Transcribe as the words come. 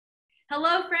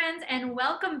Hello, friends, and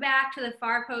welcome back to the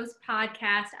Far Post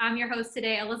podcast. I'm your host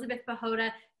today, Elizabeth Pahota,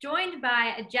 joined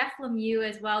by Jeff Lemieux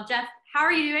as well. Jeff, how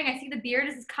are you doing? I see the beard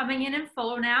is coming in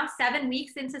full now, 7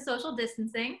 weeks into social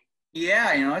distancing.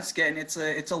 Yeah,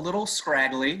 it's a little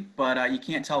scraggly, but you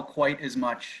can't tell quite as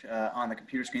much on the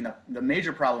computer screen. The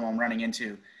major problem I'm running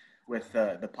into with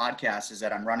the podcast is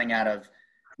that I'm running out of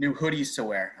new hoodies to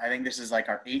wear. I think this is like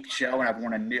our 8th show, and I've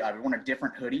worn a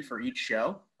different hoodie for each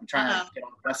show. I'm trying to get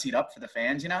all gussied up for the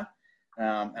fans, and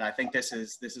I think this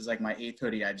is like my 8th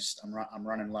hoodie. I'm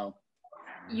running low.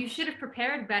 You should have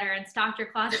prepared better and stocked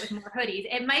your closet with more hoodies.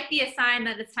 It might be a sign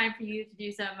that it's time for you to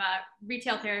do some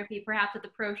retail therapy, perhaps at the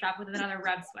pro shop with another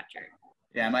Rev sweatshirt.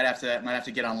 Yeah, I might have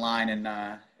to get online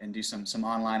and do some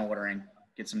online ordering,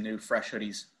 get some new fresh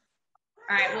hoodies.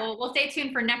 All right, well, we'll stay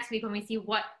tuned for next week when we see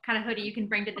what kind of hoodie you can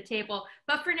bring to the table.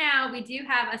 But for now, we do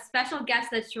have a special guest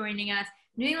that's joining us,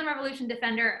 New England Revolution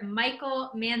defender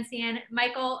Michael Mancienne.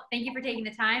 Michael, thank you for taking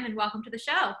the time and welcome to the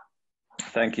show.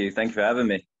 Thank you. Thank you for having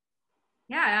me.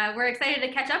 Yeah, we're excited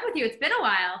to catch up with you. It's been a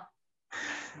while.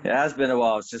 Yeah, it has been a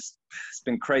while. It's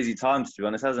been crazy times, to be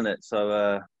honest, hasn't it?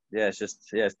 So,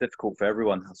 it's difficult for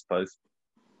everyone, I suppose.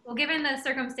 Well, given the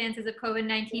circumstances of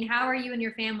COVID-19, how are you and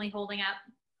your family holding up?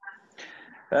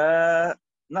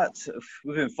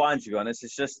 We've been fine, to be honest.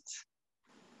 It's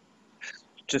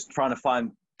just trying to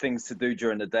find things to do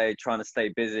during the day, trying to stay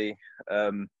busy.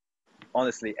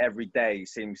 Honestly, every day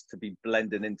seems to be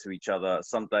blending into each other.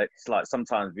 Some days,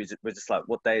 sometimes we're just like,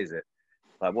 what day is it?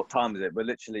 Like, what time is it?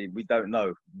 We don't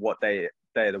know what day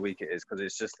of the week it is, because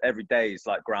it's just every day is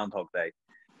like Groundhog Day.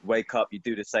 Wake up, you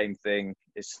do the same thing.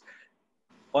 It's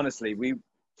honestly, we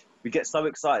get so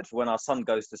excited for when our son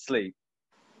goes to sleep,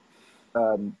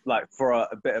 like for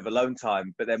a bit of alone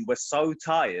time, but then we're so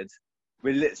tired,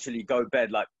 we literally go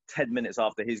bed like 10 minutes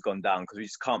after he's gone down, because we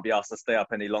just can't be asked to stay up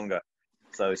any longer.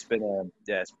 So it's been,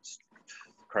 it's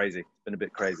crazy. It's been a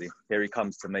bit crazy. Here he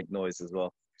comes to make noise as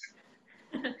well.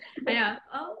 I know.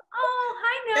 Oh,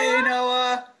 hi, Noah. Hey,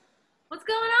 Noah. What's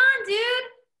going on, dude?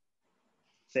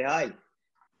 Say hi.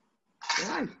 Say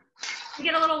hi. You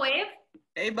get a little wave?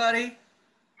 Hey, buddy.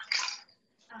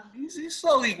 He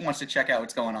slowly wants to check out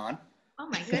what's going on. Oh,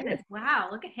 my goodness. Wow,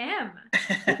 look at him.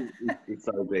 He's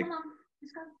so big.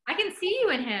 I can see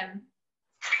you in him.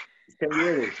 Can you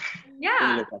really?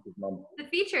 Yeah. Look like his mum. The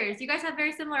features. You guys have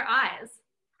very similar eyes.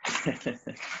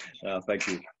 Oh, thank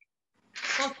you.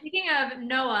 Well, speaking of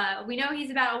Noah, we know he's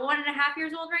about 1.5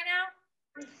 years old right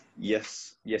now.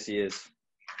 Yes, he is.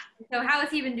 So how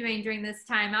has he been doing during this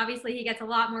time? Obviously, he gets a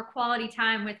lot more quality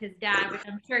time with his dad, which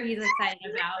I'm sure he's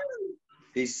excited about.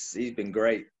 He's been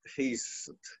great. He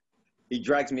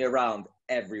drags me around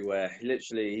everywhere.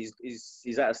 Literally,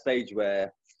 he's at a stage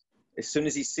where as soon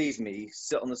as he sees me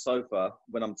sit on the sofa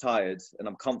when I'm tired and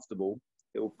I'm comfortable,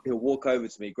 he'll walk over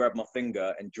to me, grab my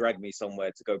finger, and drag me somewhere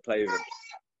to go play with him.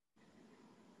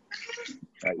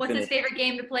 Right, what's his favorite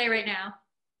game to play right now?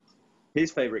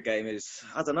 His favorite game is,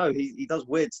 I don't know, he does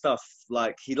weird stuff.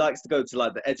 Like, he likes to go to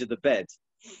like the edge of the bed,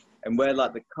 and where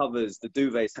like the covers, the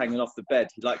duvet's hanging off the bed,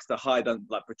 he likes to hide,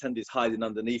 pretend he's hiding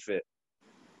underneath it.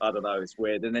 I don't know, it's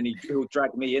weird. And then he'll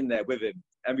drag me in there with him.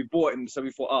 And we bought him, so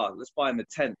we thought, let's buy him a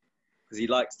tent, because he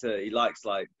likes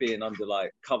like being under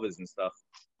like covers and stuff.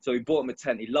 So we bought him a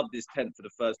tent. He loved his tent for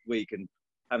the first week, and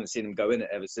haven't seen him go in it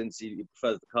ever since. He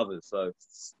prefers the covers. So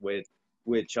it's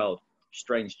weird child,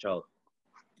 strange child.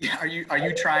 Yeah, are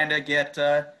you trying to get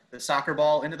the soccer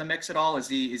ball into the mix at all? Is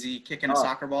he kicking a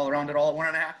soccer ball around at all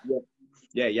at 1.5?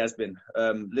 Yeah, he has been.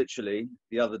 Literally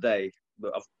the other day,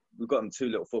 we've got him 2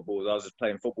 little footballs. I was just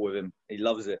playing football with him. He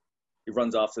loves it. He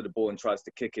runs after the ball and tries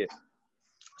to kick it.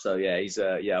 So yeah,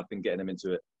 I've been getting him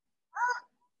into it.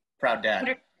 Proud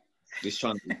dad. He's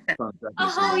trying to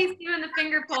he's doing the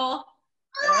finger pull.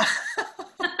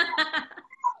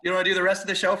 You want to do the rest of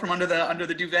the show from under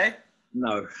the duvet?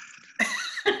 No.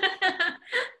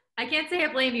 I can't say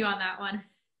I blame you on that one.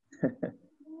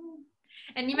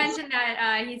 And you mentioned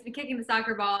that he's been kicking the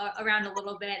soccer ball around a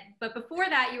little bit. But before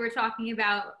that, you were talking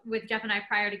about, with Jeff and I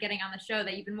prior to getting on the show,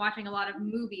 that you've been watching a lot of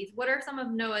movies. What are some of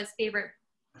Noah's favorite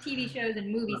TV shows and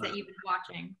movies that you've been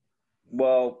watching?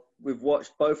 Well, we've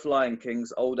watched both Lion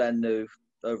Kings, old and new,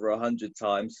 over 100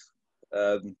 times.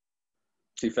 To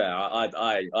be fair,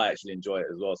 I actually enjoy it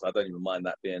as well, so I don't even mind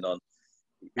that being on.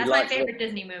 That's my favorite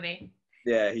Disney movie.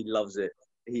 Yeah, he loves it.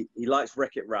 He likes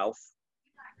Wreck-It Ralph.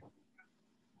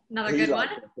 Another good one.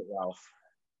 Wreck-It Ralph.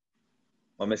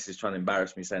 My missus is trying to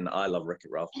embarrass me saying that I love Wreck-It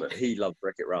Ralph, but he loves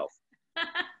Wreck-It Ralph.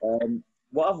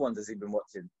 What other ones has he been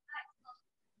watching?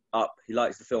 Up. He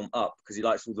likes the film Up because he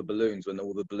likes all the balloons. When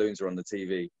all the balloons are on the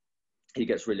TV, he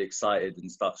gets really excited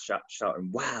and starts shouting,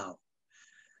 "Wow!"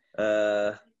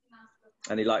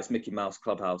 And he likes Mickey Mouse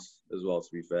Clubhouse as well, to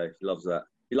be fair. He loves that.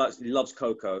 He loves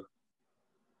Coco.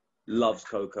 Loves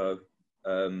Coco.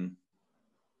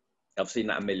 I've seen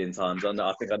that a million times. I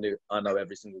know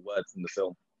every single word from the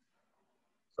film.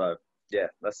 So yeah,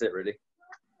 that's it really.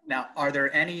 Now, are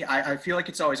there any, I feel like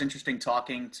it's always interesting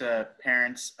talking to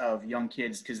parents of young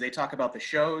kids because they talk about the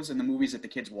shows and the movies that the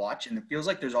kids watch, and it feels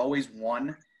like there's always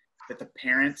one that the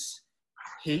parents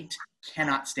hate,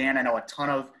 cannot stand. I know a ton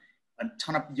of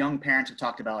young parents have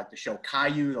talked about like the show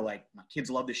Caillou. They're like, my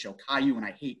kids love the show Caillou and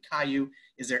I hate Caillou.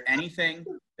 Is there anything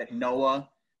that Noah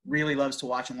really loves to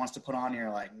watch and wants to put on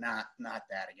here? Like, not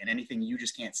that again. Anything you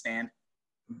just can't stand?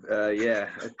 Yeah,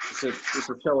 it's a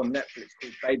show on Netflix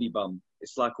called Baby Bum.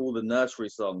 It's like all the nursery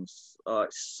songs. Oh,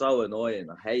 it's so annoying.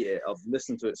 I hate it. I've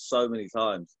listened to it so many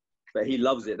times, but he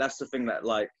loves it. That's the thing that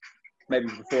like maybe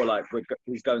before like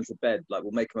he's going to bed, like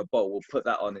we'll make him a bottle, we'll put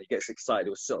that on, and he gets excited.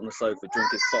 He'll sit on the sofa,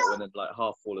 drink his bottle, and then like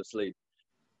half fall asleep.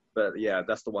 But yeah,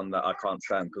 that's the one that I can't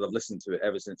stand because I've listened to it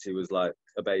ever since he was like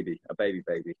a baby.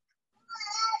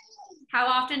 How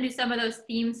often do some of those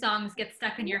theme songs get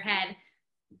stuck in your head?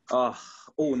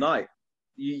 All night.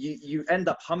 You end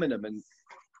up humming them and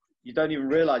you don't even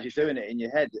realize you're doing it in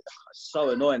your head. It's so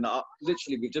annoying.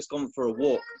 Literally, we've just gone for a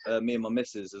walk, me and my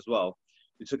missus as well.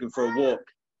 We took him for a walk,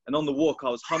 and on the walk, I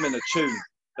was humming a tune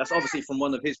that's obviously from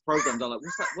one of his programs. I'm like,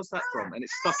 what's that from? And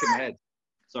it's stuck in my head.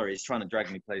 Sorry, he's trying to drag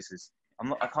me places.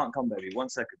 I can't come, baby. 1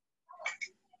 second.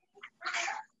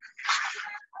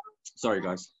 Sorry,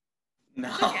 guys.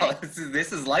 No, okay.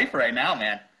 this is life right now,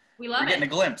 man. We love We're getting a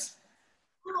glimpse.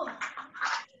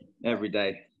 Every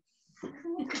day.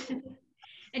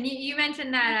 And you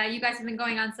mentioned that you guys have been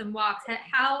going on some walks.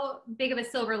 How big of a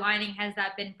silver lining has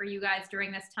that been for you guys during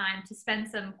this time to spend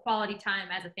some quality time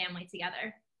as a family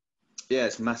together? Yeah,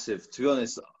 it's massive. To be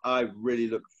honest, I really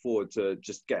look forward to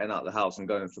just getting out of the house and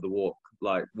going for the walk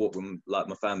with like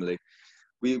my family.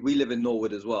 We live in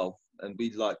Norwood as well, and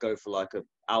we like go for like an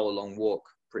hour-long walk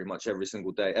pretty much every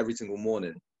single day, every single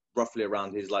morning, roughly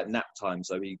around his like nap time.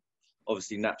 So he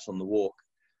obviously naps on the walk.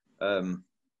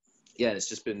 Yeah, it's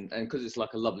just been, and because it's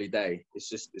like a lovely day, it's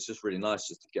just really nice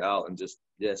just to get out and just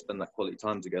spend that quality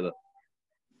time together.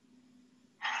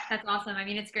 That's awesome. I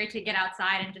mean, it's great to get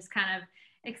outside and just kind of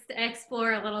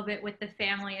explore a little bit with the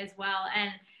family as well.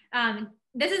 And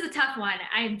this is a tough one.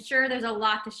 I'm sure there's a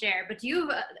lot to share, but do you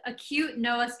have a cute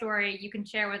Noah story you can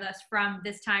share with us from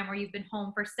this time where you've been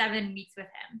home for 7 weeks with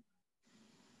him?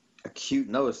 A cute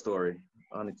Noah story.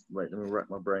 Let me rack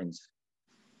my brains.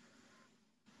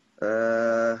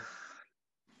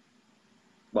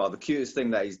 Well, the cutest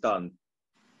thing that he's done,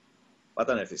 I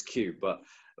don't know if it's cute, but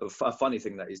a funny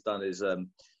thing that he's done is, so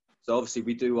obviously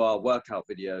we do our workout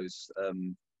videos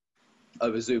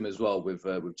over Zoom as well with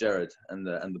Jared and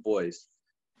the boys.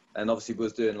 And obviously we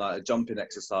was doing like a jumping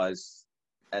exercise,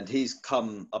 and he's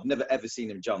come, I've never ever seen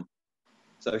him jump.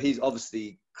 So he's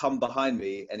obviously come behind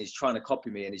me and he's trying to copy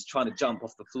me and he's trying to jump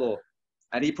off the floor.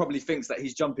 And he probably thinks that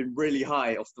he's jumping really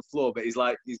high off the floor, but he's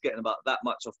getting about that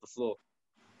much off the floor.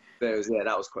 But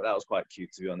that was quite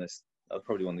cute, to be honest. That was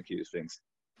probably one of the cutest things.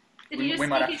 We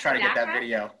might have to try to get that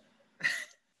video.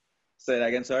 Say that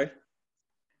again, sorry?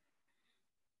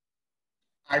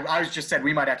 I was just said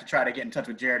we might have to try to get in touch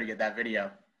with Jared to get that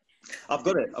video. I've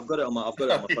got it on my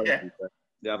phone. Yeah.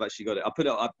 Yeah, I've actually got it.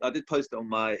 I did post it on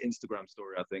my Instagram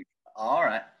story, I think. All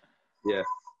right. Yeah.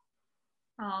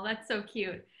 Oh, that's so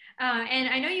cute. And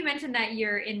I know you mentioned that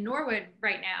you're in Norwood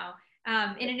right now.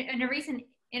 In a recent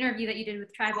interview that you did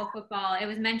with Tribal Football, it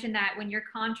was mentioned that when your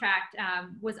contract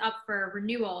was up for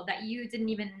renewal, that you didn't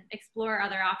even explore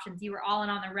other options. You were all in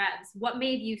on the Revs. What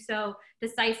made you so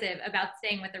decisive about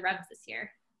staying with the Revs this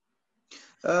year?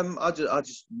 I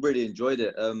just really enjoyed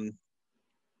it.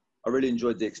 I really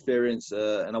enjoyed the experience,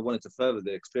 and I wanted to further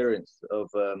the experience of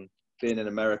being in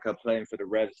America, playing for the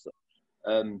Revs.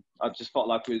 I just felt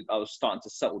like I was starting to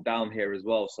settle down here as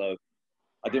well, so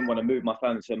I didn't want to move my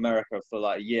family to America for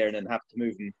like a year and then have to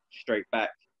move them straight back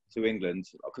to England,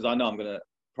 because I know I'm going to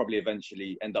probably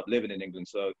eventually end up living in England.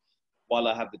 So while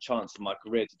I have the chance in my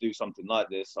career to do something like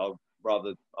this, I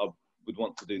would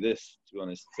want to do this, to be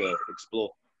honest, to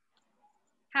explore.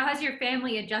 How has your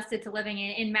family adjusted to living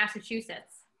in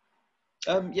Massachusetts?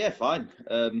 Yeah, fine.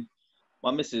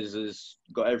 My missus has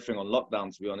got everything on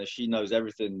lockdown, to be honest. She knows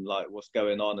everything, like what's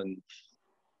going on, and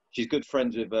she's good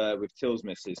friends with Till's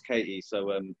missus, Katie.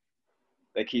 So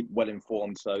they keep well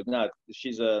informed. So no,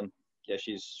 she's up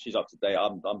to date. I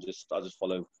just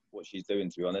follow what she's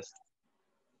doing, to be honest.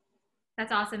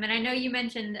 That's awesome. And I know you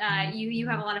mentioned you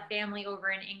have a lot of family over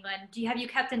in England. Have you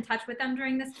kept in touch with them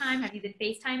during this time? Have you been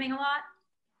FaceTiming a lot?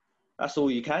 that's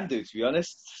all you can do, to be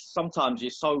honest. Sometimes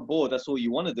you're so bored, that's all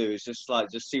you want to do is just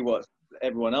see what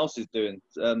everyone else is doing.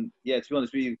 Yeah, to be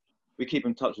honest, we keep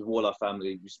in touch with all our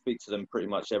family. We speak to them pretty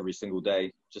much every single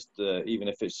day. Just even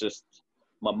if it's just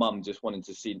my mum just wanting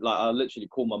to see, like I literally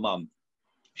call my mum.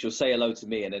 She'll say hello to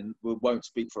me and then we won't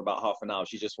speak for about half an hour.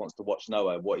 She just wants to watch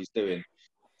Noah, what he's doing.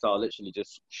 So I'll literally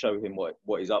just show him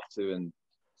what he's up to and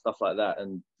stuff like that.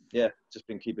 And yeah, just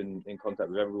been keeping in contact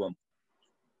with everyone.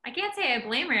 I can't say I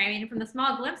blame her. I mean, from the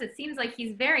small glimpse, it seems like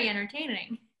he's very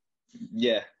entertaining.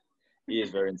 Yeah, he is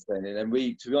very entertaining. And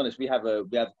to be honest, we have a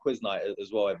quiz night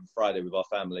as well every Friday with our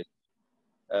family.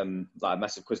 Like a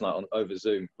massive quiz night over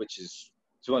Zoom, which is,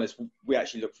 to be honest, we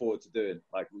actually look forward to doing.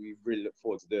 Like we really look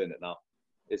forward to doing it now.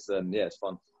 It's yeah, it's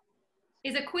fun.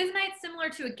 Is a quiz night similar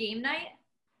to a game night?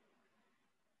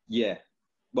 Yeah.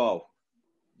 Well,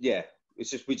 yeah. It's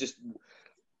just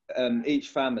each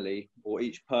family or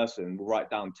each person will write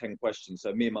down 10 questions.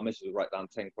 So me and my missus will write down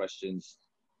 10 questions.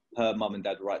 Her mum and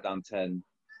dad will write down 10.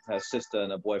 Her sister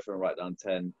and her boyfriend will write down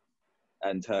 10.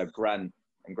 And her gran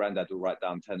and granddad will write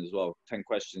down 10 as well. 10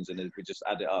 questions, and then we just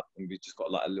add it up, and we've just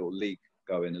got like a little league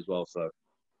going as well. So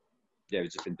yeah,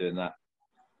 we've just been doing that.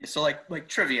 So like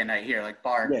trivia night here, like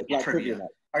bar trivia.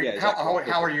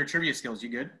 How are your trivia skills? You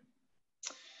good?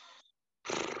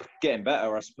 Getting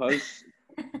better, I suppose.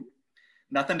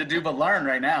 Nothing to do but learn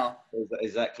right now.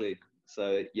 Exactly.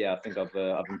 So yeah, I think I've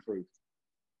improved.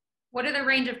 What are the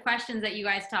range of questions that you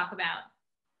guys talk about?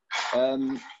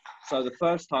 So the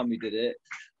first time we did it,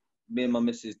 me and my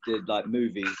missus did like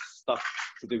movies, stuff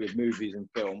to do with movies and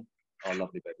film. Oh,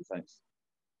 lovely, baby, thanks.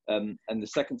 And the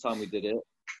second time we did it,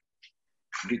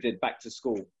 we did back to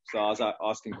school. So I was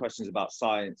asking questions about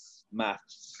science,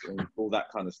 maths, and all that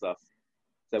kind of stuff.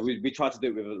 So we tried to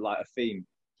do it with like a theme.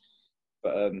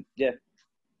 But yeah,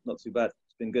 not too bad.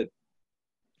 It's been good.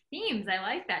 Themes, I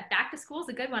like that. Back to school is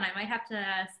a good one. I might have to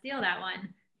steal that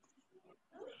one.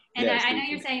 And yeah, I know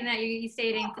you're saying that you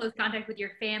stayed in close contact with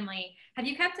your family. Have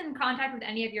you kept in contact with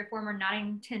any of your former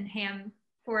Nottingham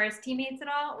Forest teammates at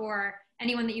all, or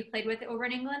anyone that you played with over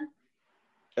in England?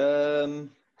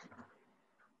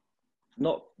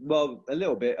 Not well, a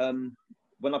little bit.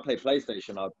 When I play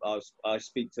PlayStation, I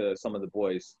speak to some of the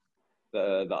boys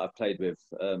that I've played with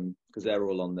because they're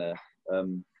all on there.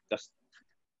 That's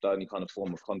the only kind of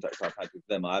form of contact I've had with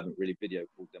them. I haven't really video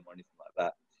called them or anything like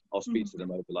that. I'll speak to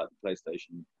them over like the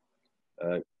PlayStation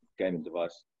gaming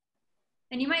device.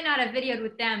 And you might not have videoed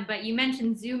with them, but you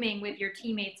mentioned Zooming with your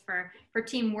teammates for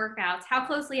team workouts. How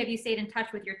closely have you stayed in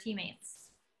touch with your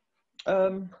teammates?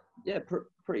 Yeah,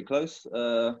 pretty close.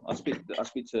 I speak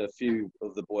to a few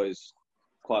of the boys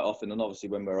quite often, and obviously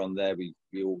when we're on there,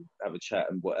 we all have a chat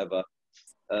and whatever.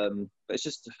 But it's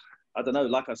just, I don't know.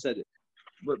 Like I said,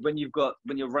 when you're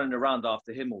running around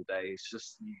after him all day, it's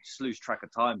just you just lose track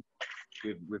of time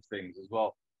with things as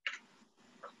well.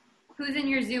 Who's in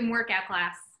your Zoom workout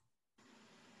class?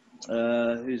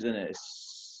 Who's in it?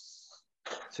 It's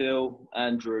Till,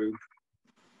 Andrew,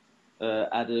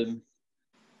 Adam,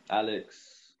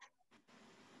 Alex,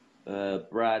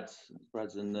 Brad's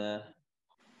in there.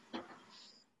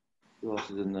 Who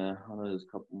else is in there? I know there's a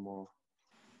couple more.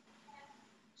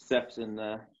 Steph's in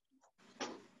there.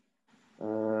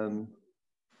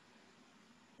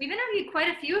 We've interviewed quite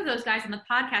a few of those guys on the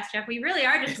podcast, Jeff. We really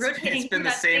are just rotating. It's been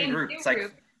the same group. It's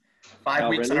like 5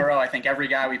 weeks in a row. I think every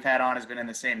guy we've had on has been in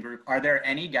the same group. Are there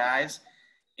any guys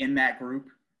in that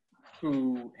group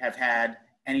who have had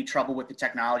any trouble with the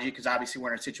technology? Because obviously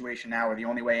we're in a situation now where the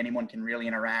only way anyone can really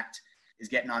interact is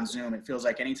getting on Zoom. It feels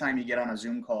like anytime you get on a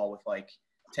Zoom call with like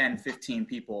 10, 15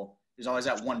 people, there's always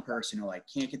that one person who like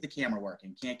can't get the camera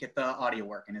working, can't get the audio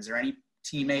working. Is there any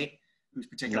teammate who's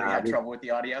particularly had trouble with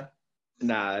the audio?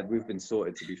 Nah, we've been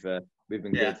sorted, to be fair. We've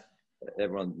been good.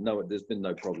 Everyone, no, there's been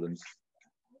no problems.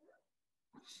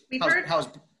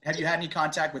 Have you had any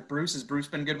contact with Bruce? Has Bruce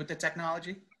been good with the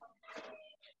technology?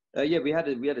 Yeah, we had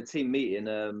a team meeting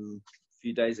a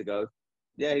few days ago.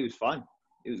 Yeah, he was fine.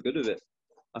 He was good with it.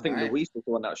 I think Luis was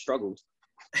the one that struggled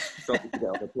to get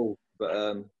on the call.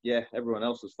 But yeah, everyone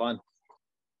else was fine.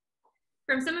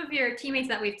 From some of your teammates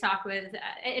that we've talked with,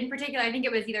 in particular, I think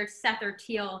it was either Seth or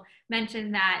Teal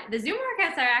mentioned that the Zoom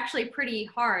workouts are actually pretty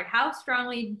hard. How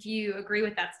strongly do you agree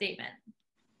with that statement?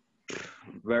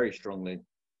 Very strongly.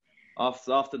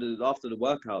 After the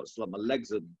workouts, like my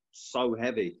legs are so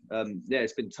heavy. Yeah,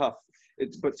 it's been tough.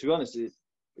 But to be honest, it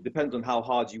depends on how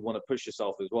hard you want to push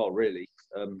yourself as well. Really,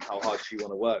 how hard you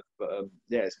want to work. But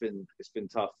yeah, it's been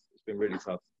tough. It's been really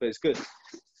tough, but it's good.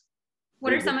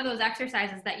 What are some of those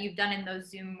exercises that you've done in those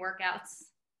Zoom workouts?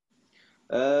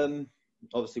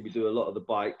 Obviously, we do a lot of the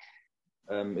bike.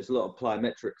 It's a lot of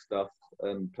plyometric stuff,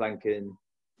 planking,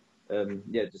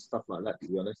 Yeah, just stuff like that, to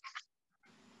be honest.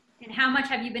 And how much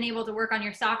have you been able to work on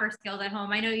your soccer skills at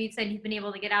home? I know you said you've been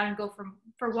able to get out and go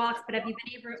for walks, but have you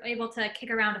been able to kick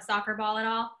around a soccer ball at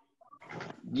all?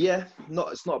 Yeah,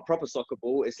 it's not a proper soccer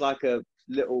ball. It's like a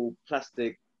little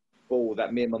plastic ball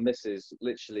that me and my missus,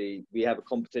 literally, we have a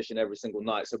competition every single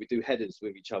night. So we do headers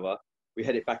with each other. We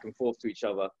head it back and forth to each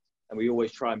other, and we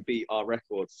always try and beat our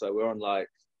records. So we're on what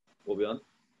are we on?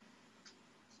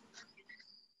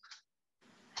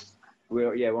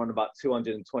 We're on about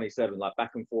 227 like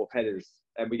back and forth headers,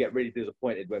 and we get really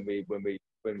disappointed when we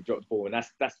drop the ball, and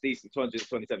that's decent.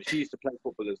 227. She used to play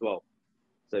football as well,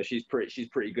 so she's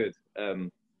pretty good.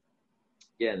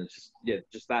 Yeah, and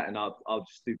just that, and I'll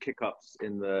just do kick ups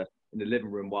in the living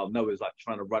room while Noah's like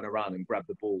trying to run around and grab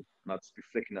the ball, and I'll just be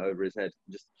flicking it over his head.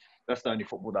 That's the only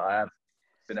football that I have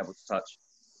been able to touch.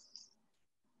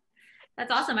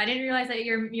 That's awesome. I didn't realize that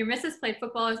your missus played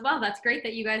football as well. That's great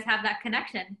that you guys have that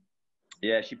connection.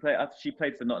 Yeah, she played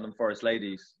for Nottingham Forest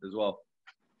Ladies as well.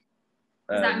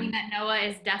 Does that mean that Noah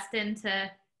is destined to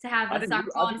have the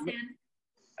soccer ball in his hand?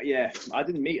 Yeah, I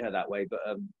didn't meet her that way, but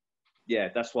yeah,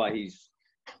 that's why he's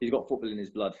got football in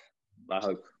his blood, I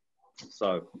hope.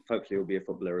 So hopefully he'll be a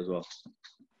footballer as well.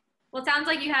 Well, it sounds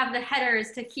like you have the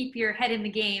headers to keep your head in the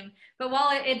game. But while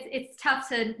it's tough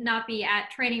to not be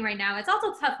at training right now, it's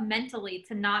also tough mentally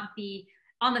to not be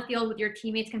on the field with your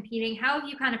teammates competing. How have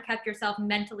you kind of kept yourself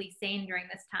mentally sane during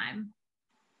this time?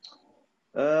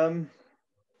 To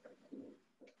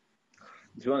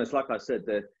be honest, like I said,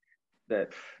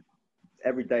 that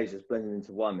every day is just blending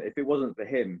into one. If it wasn't for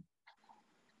him,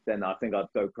 then I think I'd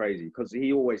go crazy, because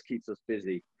he always keeps us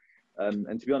busy.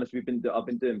 And to be honest, I've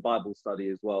been doing Bible study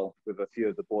as well with a few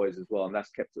of the boys as well, and that's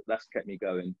kept me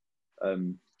going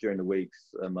during the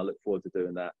weeks. I look forward to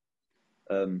doing that.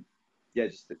 Yeah,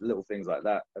 just little things like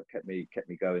that have kept me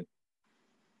going.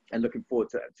 And looking forward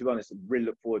to be honest, really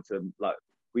look forward to, like,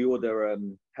 we order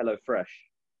Hello Fresh.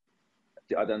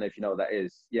 I don't know if you know what that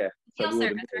is. Yeah. So Meal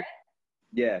service, right?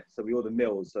 Yeah, so we order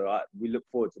meals. So we look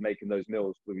forward to making those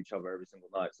meals with each other every single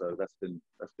night. So that's been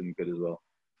good as well.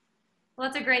 Well,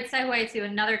 that's a great segue to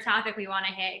another topic we want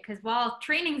to hit, because while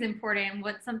training's important,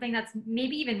 something that's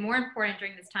maybe even more important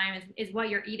during this time is what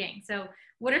you're eating. So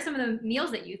what are some of the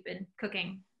meals that you've been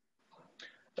cooking?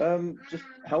 Just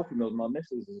healthy meals. My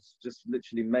missus has just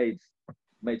literally made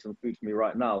some food for me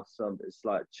right now. So it's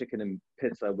like chicken and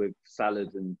pizza with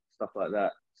salad and stuff like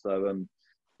that. So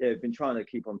yeah, I've been trying to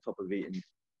keep on top of eating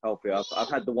healthy. I've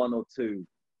had the one or two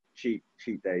cheat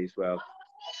days where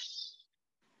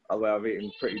I've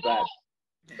eaten pretty bad,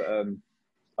 but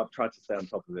I've tried to stay on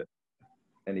top of it.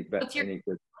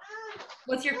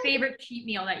 What's your favorite cheat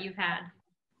meal that you've had?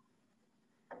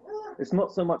 It's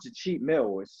not so much a cheat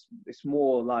meal. It's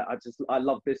more like I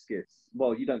love biscuits.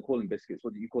 Well, you don't call them biscuits.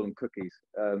 What do you call them? Cookies.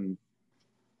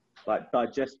 Like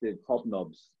digestive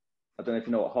hobnobs. I don't know if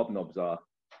you know what hobnobs are.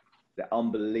 They're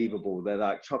unbelievable. They're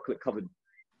like chocolate covered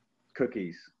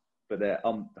cookies, but they're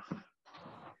once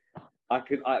I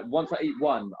eat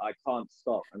one, I can't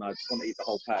stop, and I just want to eat the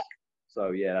whole pack.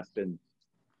 So yeah, that's been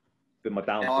my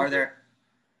downfall.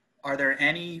 Are there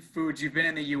any foods you've been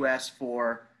in the U.S.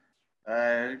 for?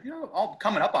 All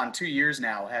coming up on 2 years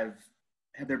now. Have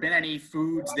there been any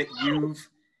foods that you've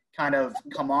kind of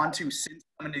come on to since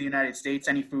coming to the United States?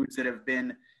 Any foods that have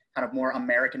been kind of more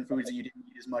American foods that you didn't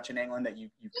eat as much in England that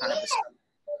you've kind of discovered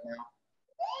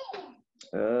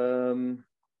now?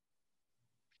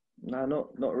 No,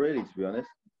 not really, to be honest.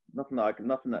 Nothing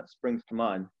that springs to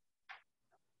mind.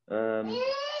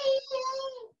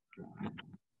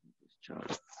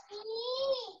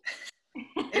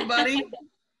 Hey, buddy.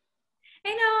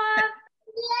 Hey, Noah.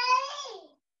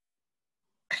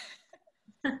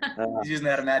 He's using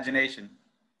that imagination.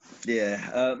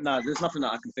 Yeah. No, there's nothing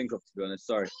that I can think of, to be honest.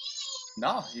 Sorry.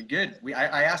 No, you're good.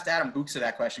 I asked Adam Buxa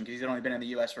that question because he's only been in the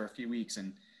U.S. for a few weeks,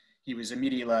 and he was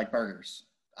immediately like, burgers.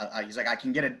 He's like, I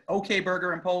can get an okay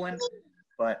burger in Poland,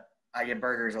 but I get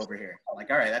burgers over here. I'm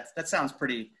like, all right, that sounds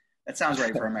right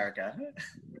for America.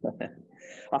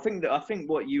 I think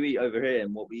what you eat over here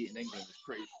and what we eat in England is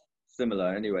pretty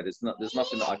similar. Anyway, there's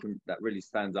nothing that really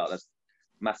stands out that's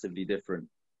massively different.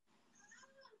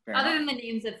 Other than the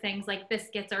names of things like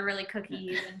biscuits or really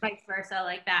cookies and vice versa,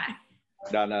 like that.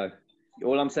 No.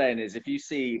 All I'm saying is, if you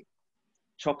see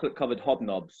chocolate covered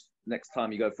hobnobs next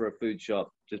time you go for a food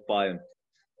shop, just buy them.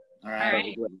 All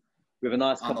right. With a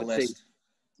nice cup of tea.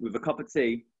 With a cup of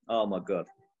tea, oh my God,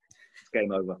 it's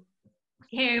game over.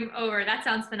 Game over. That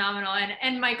sounds phenomenal.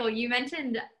 And Michael, you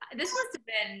mentioned this must have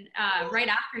been right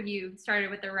after you started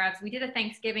with the Revs. We did a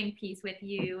Thanksgiving piece with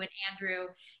you and Andrew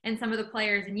and some of the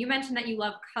players, and you mentioned that you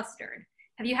love custard.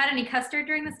 Have you had any custard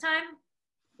during this time?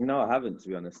 No, I haven't, to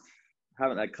be honest. I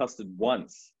haven't had custard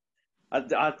once. I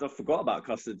forgot about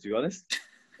custard, to be honest.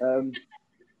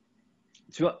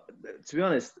 To, to be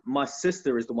honest, my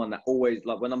sister is the one that always,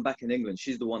 like when I'm back in England,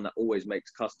 she's the one that always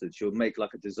makes custard. She'll make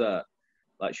like a dessert.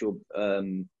 Like she'll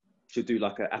do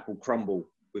like an apple crumble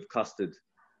with custard,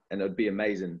 and it would be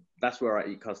amazing. That's where I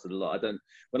eat custard a lot.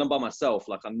 When I'm by myself,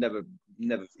 like I never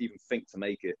even think to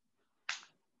make it.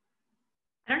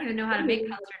 I don't even know how to make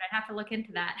custard. I'd have to look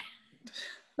into that.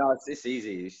 No, it's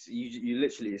easy. You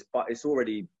literally, it's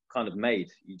already kind of made.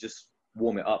 You just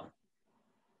warm it up.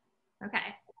 Okay.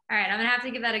 All right. I'm going to have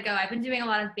to give that a go. I've been doing a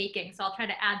lot of baking, so I'll try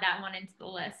to add that one into the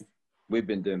list. We've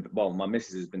been doing, well, my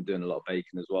missus has been doing a lot of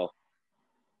baking as well.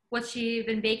 What's she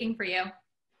been baking for you?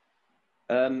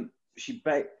 She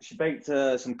baked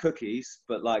some cookies,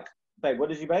 but like, babe, what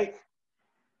did you bake?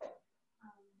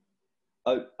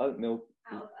 Oatmeal.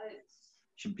 Out of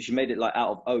oats. She made it like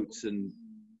out of oats, and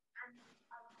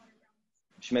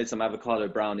she made some avocado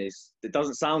brownies. It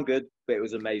doesn't sound good, but it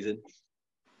was amazing.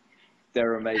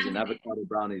 They're amazing. Avocado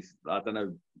brownies. I don't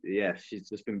know. Yeah, she's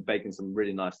just been baking some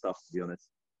really nice stuff, to be honest.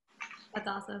 That's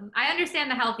awesome. I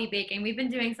understand the healthy baking. We've been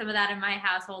doing some of that in my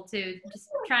household too, just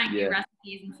trying new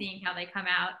recipes and seeing how they come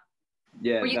out.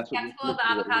 Yeah. Were you skeptical of the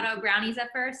avocado brownies at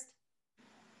first?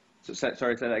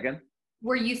 Sorry, say that again?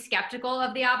 Were you skeptical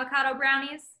of the avocado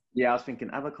brownies? Yeah, I was thinking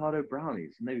avocado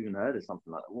brownies. Never even heard of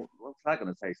something like that. What's that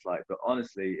going to taste like? But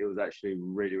honestly, it was actually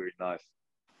really, really nice.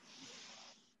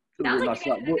 Sounds like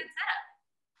you guys did a good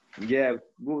setup. Yeah,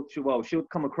 well, she'll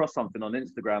come across something on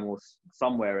Instagram or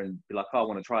somewhere and be like, oh, I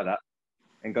want to try that.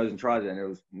 And goes and tries it,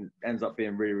 and it ends up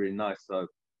being really, really nice. So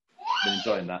I've been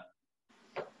enjoying that.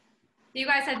 So you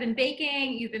guys have been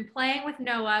baking, you've been playing with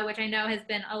Noah, which I know has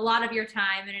been a lot of your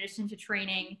time in addition to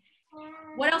training.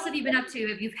 What else have you been up to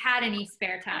if you've had any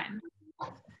spare time?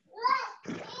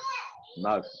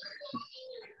 No.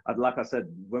 Like I said,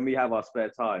 when we have our spare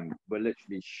time, we're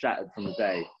literally shattered from the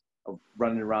day of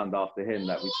running around after him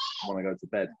that we want to go to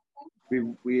bed.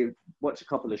 We watched a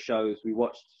couple of shows. We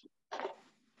watched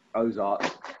Ozark,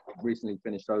 recently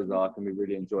finished Ozark, and we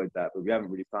really enjoyed that, but we haven't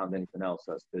really found anything else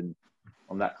that's been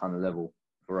on that kind of level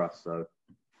for us. So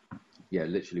yeah,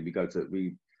 literally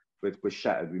we're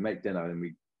shattered. We make dinner and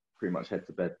we pretty much head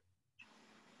to bed.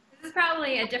 This is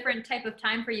probably a different type of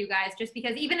time for you guys, just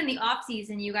because even in the off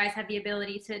season, you guys have the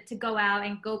ability to go out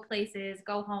and go places,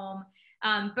 go home.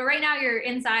 But right now you're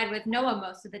inside with Noah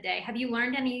most of the day. Have you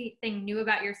learned anything new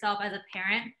about yourself as a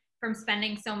parent from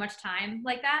spending so much time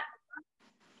like that?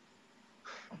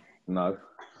 No.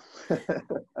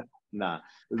 Nah,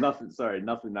 there's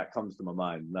nothing that comes to my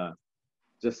mind. No,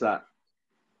 just that,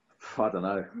 I don't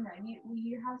know. No,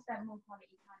 you have spent more quality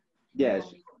time.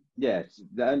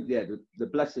 The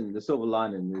blessing, the silver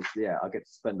lining is, I get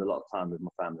to spend a lot of time with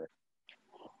my family.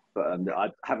 But I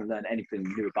haven't learned anything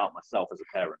new about myself as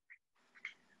a parent.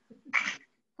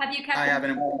 Have you kept? I have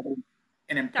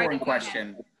an important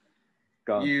question.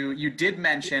 Go on. You did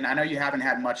mention, I know you haven't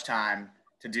had much time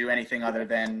to do anything other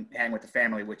than hang with the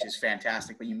family, which is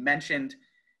fantastic, but you mentioned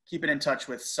keeping in touch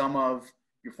with some of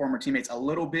your former teammates a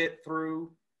little bit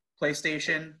through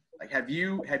PlayStation. Like, have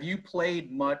you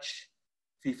played much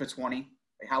FIFA 20?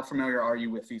 Like, how familiar are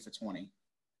you with FIFA 20?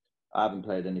 I haven't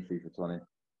played any FIFA 20.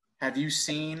 Have you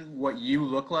seen what you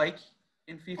look like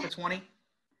in FIFA 20?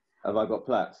 Have I got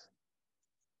plaits?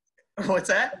 What's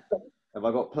that? Have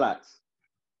I got plaits?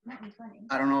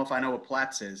 I don't know if I know what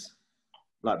plaits is.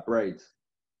 Like braids?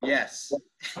 Yes.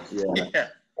 Yeah.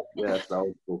 Yeah,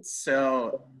 so cool.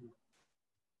 So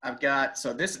I've got,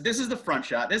 this is the front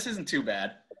shot. This isn't too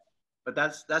bad, but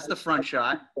that's the front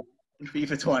shot in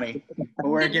FIFA 20. But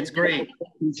where it gets great.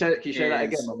 Can you show that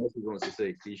again? My missus wants to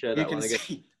see. Can you show that one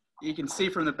again? You can see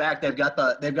from the back they've got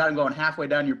them going halfway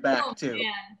down your back too.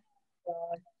 Man.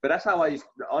 But that's how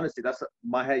honestly,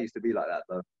 my hair used to be like that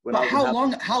though. But how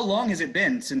long has it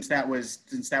been since that was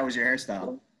your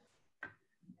hairstyle?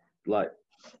 Like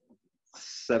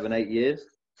 7-8 years.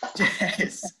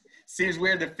 Yes. Seems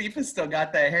weird that FIFA still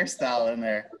got that hairstyle in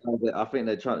there. I think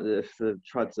they tried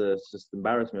to just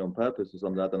embarrass me on purpose or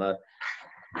something. I don't know.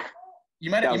 You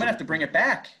might have to bring it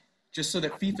back just so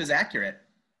that FIFA's accurate.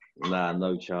 Nah,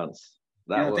 no chance.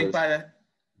 You don't think by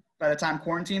the time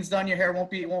quarantine's done, your hair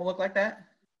won't look like that?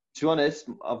 To be honest,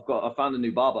 I found a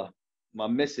new barber. My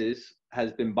missus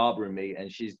has been barbering me,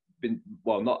 and she's been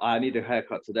I need a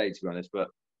haircut today, to be honest, but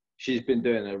she's been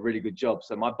doing a really good job.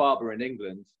 So my barber in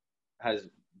England has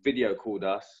video called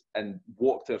us and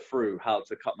walked her through how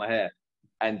to cut my hair,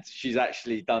 and she's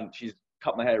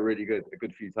cut my hair really good a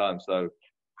good few times. So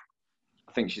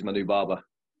I think she's my new barber.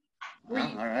 Were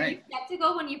you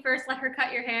skeptical when you first let her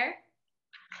cut your hair?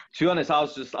 To be honest,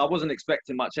 I wasn't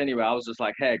expecting much anyway. I was just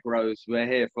like, hair grows. We're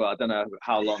here for I don't know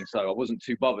how long, so I wasn't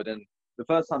too bothered. And the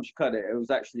first time she cut it, it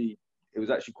was actually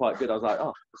quite good. I was like,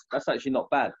 oh, that's actually not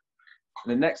bad.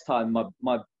 And the next time,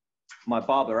 my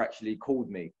barber actually called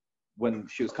me when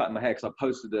she was cutting my hair because I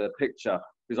posted a picture.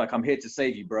 He was like, "I'm here to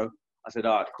save you, bro." I said,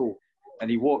 "All right, cool." And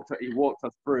he walked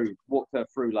her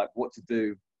through like what to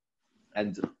do,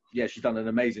 and yeah, she's done an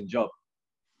amazing job.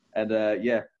 And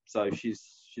yeah, so she's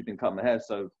been cutting my hair.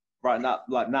 So right now,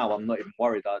 I'm not even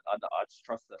worried. I just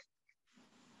trust her.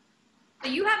 So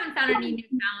you haven't found any new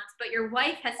talents, but your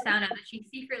wife has found out that she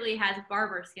secretly has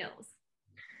barber skills.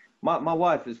 My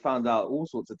wife has found out all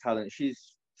sorts of talent.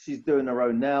 She's doing her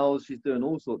own nails. She's doing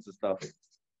all sorts of stuff.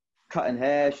 Cutting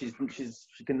hair. She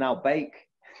can now bake.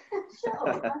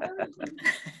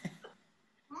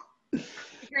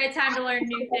 Great time to learn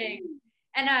new things.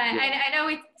 And I know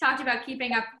we talked about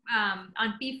keeping up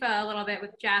on FIFA a little bit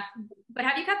with Jeff, but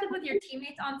have you kept up with your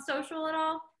teammates on social at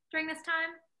all during this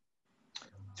time?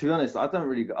 To be honest, I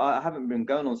haven't been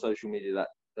going on social media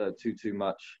that too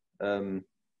much.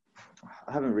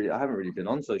 I haven't really been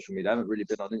on social media. I haven't really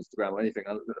been on Instagram or anything.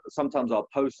 Sometimes I'll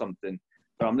post something,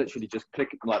 but I'm literally just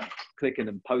clicking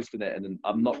and posting it, and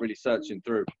I'm not really searching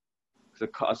through.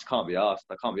 Because I just can't be asked.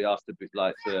 I can't be asked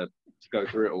to go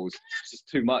through it all. It's just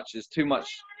too much. It's too much.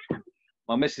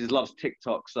 My missus loves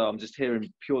TikTok, so I'm just hearing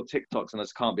pure TikToks, and I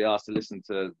just can't be asked to listen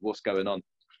to what's going on.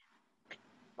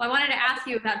 Well, I wanted to ask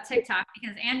you about TikTok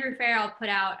because Andrew Farrell put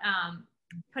out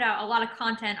a lot of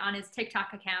content on his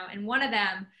TikTok account, and one of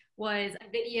them was a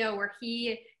video where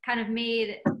he kind of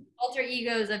made alter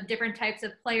egos of different types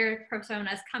of player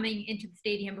personas coming into the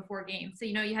stadium before games. So,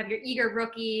 you have your eager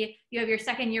rookie, you have your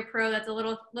second-year pro that's a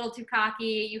little too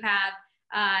cocky, you have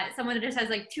someone that just has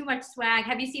like too much swag.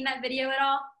 Have you seen that video at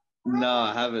all? No,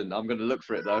 I haven't. I'm going to look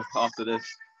for it though after this.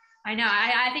 I know.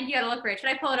 I think you got to look for it. Should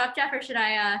I pull it up, Jeff, or should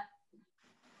I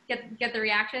get the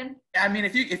reaction? I mean,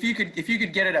 if you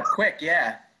could get it up quick,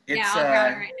 yeah. I'll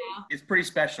grab it right now. It's pretty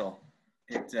special.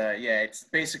 It's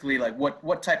basically like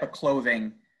what type of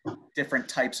clothing different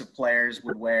types of players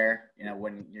would wear.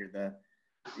 When you're the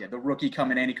rookie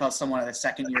coming in, he calls someone a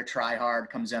second-year try-hard,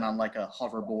 comes in on like a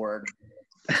hoverboard.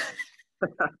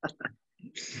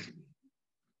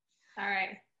 All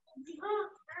right.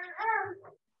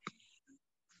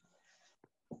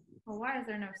 Well, why is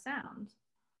there no sound?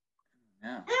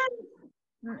 Yeah.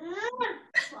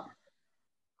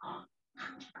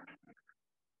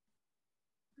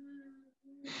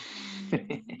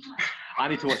 I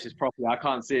need to watch this properly. I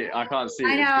can't see it. I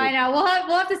know.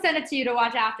 We'll have to send it to you to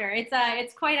watch after.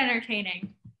 It's quite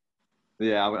entertaining.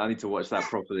 Yeah, I need to watch that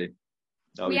properly.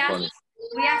 That'll be funny.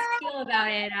 We asked Peel about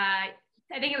it. I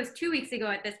think it was 2 weeks ago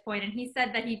at this point, and he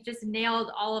said that he just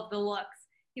nailed all of the looks.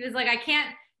 He was like, I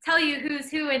can't tell you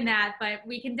who's who in that, but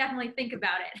we can definitely think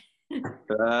about it.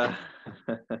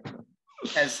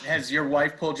 Has your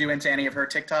wife pulled you into any of her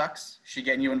TikToks? She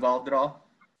getting you involved at all?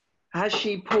 Has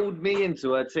she pulled me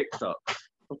into her TikTok?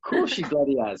 Of course she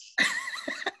bloody has.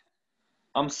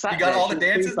 I'm sat. You got all the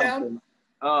dances down?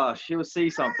 Oh, she'll see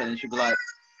something and she'll be like,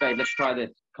 "Babe, let's try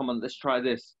this. Come on, let's try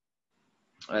this."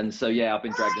 And so yeah, I've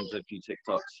been dragged into a few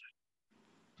TikToks.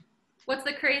 What's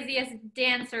the craziest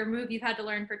dance or move you've had to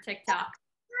learn for TikTok?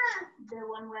 The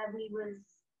one where we was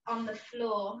on the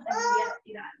floor and we had to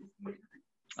do that.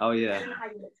 Oh yeah,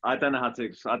 I don't know how to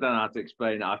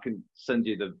explain it. I can send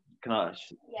you the. Can I?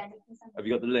 Yeah, you can send. Have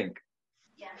you got the link?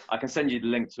 Yeah. I can send you the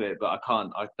link to it, but I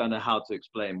can't. I don't know how to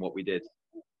explain what we did.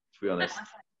 To be honest.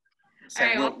 So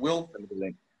right, we'll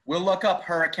look up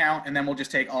her account and then we'll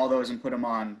just take all those and put them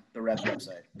on the Reds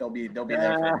website. They'll be there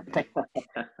for everybody.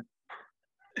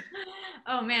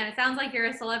 Oh man, it sounds like you're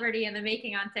a celebrity in the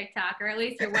making on TikTok, or at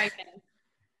least your wife is.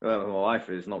 Well, my wife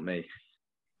is, not me.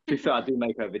 To be fair, I do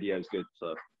make her videos good, so.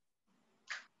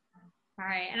 All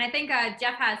right, and I think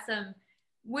Jeff has some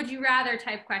would you rather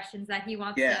type questions that he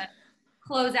wants to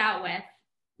close out with.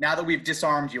 Now that we've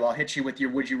disarmed you, I'll hit you with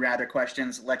your would you rather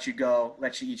questions, let you go,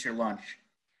 let you eat your lunch.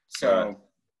 So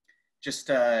just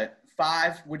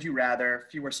 5 would you rather,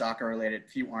 few are soccer related,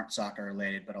 few aren't soccer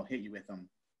related, but I'll hit you with them.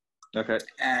 Okay.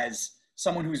 As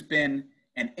someone who's been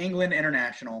an England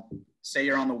international, say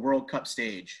you're on the World Cup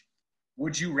stage,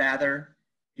 would you rather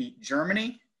beat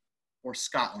Germany or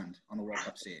Scotland on the World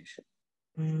Cup stage?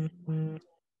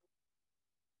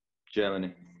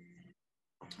 Germany.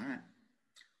 All right.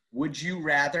 Would you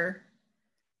rather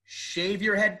shave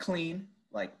your head clean,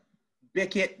 like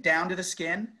bick it down to the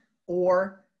skin,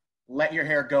 or let your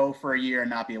hair go for a year and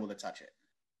not be able to touch it?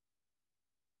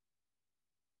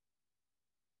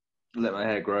 Let my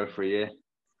hair grow for a year.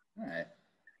 All right.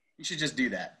 You should just do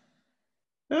that.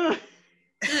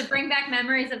 Does it bring back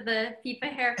memories of the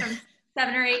FIFA hair from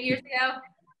 7 or 8 years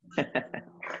ago?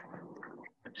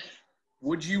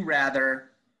 Would you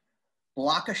rather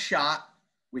block a shot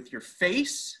with your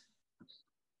face,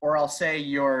 or I'll say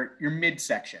your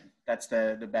midsection? That's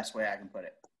the best way I can put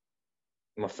it.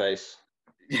 My face.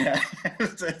 Yeah,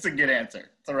 it's a good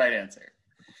answer. It's the right answer.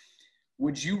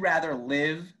 Would you rather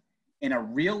live in a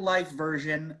real life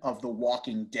version of The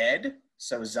Walking Dead,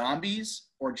 so zombies,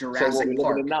 or Jurassic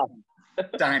Park,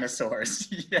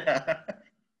 dinosaurs?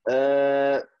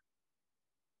 Yeah.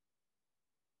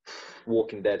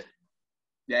 Walking Dead.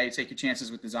 Yeah, you take your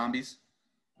chances with the zombies?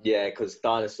 Yeah, because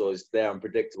dinosaurs, they're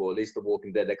unpredictable. At least The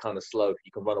Walking Dead, they're kind of slow.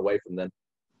 You can run away from them.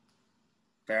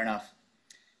 Fair enough.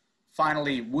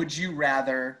 Finally, would you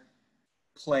rather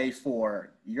play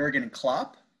for Jurgen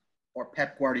Klopp or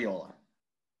Pep Guardiola?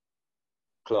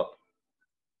 Klopp.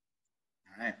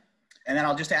 All right. And then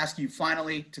I'll just ask you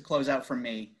finally to close out from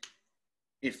me.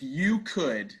 If you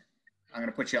could, I'm going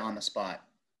to put you on the spot.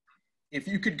 If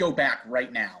you could go back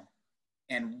right now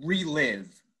and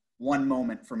relive one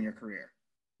moment from your career,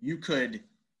 you could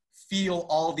feel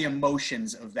all the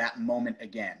emotions of that moment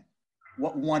again.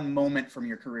 What one moment from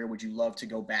your career would you love to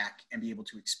go back and be able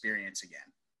to experience again?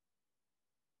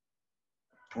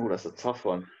 Oh, that's a tough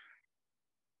one.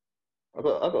 I've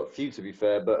got a few, to be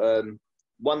fair, but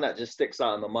one that just sticks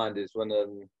out in my mind is when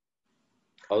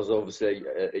I was obviously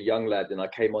a young lad and I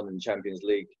came on in the Champions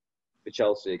League for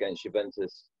Chelsea against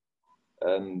Juventus.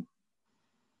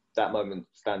 That moment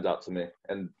stands out to me,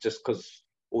 and just because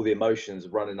all the emotions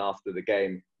running after the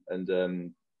game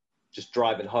and just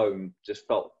driving home just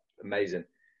felt amazing.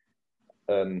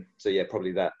 So yeah,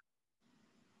 probably that.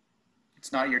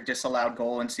 It's not your disallowed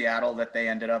goal in Seattle that they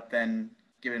ended up then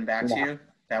giving back to you?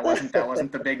 That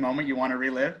wasn't the big moment you want to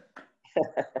relive?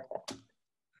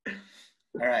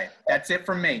 All right. That's it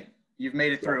from me. You've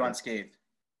made it through unscathed.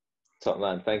 Top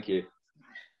man. Thank you.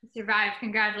 You survived.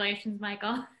 Congratulations,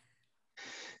 Michael.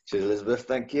 Cheers, Elizabeth.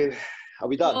 Thank you. Are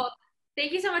we done? Well,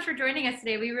 thank you so much for joining us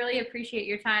today. We really appreciate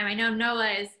your time. I know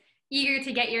Noah is eager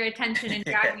to get your attention and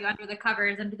drag you under the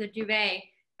covers, under the duvet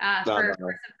for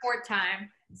support time.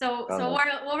 So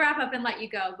we'll wrap up and let you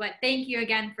go. But thank you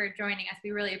again for joining us.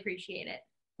 We really appreciate it.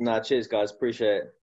 Cheers, guys. Appreciate it.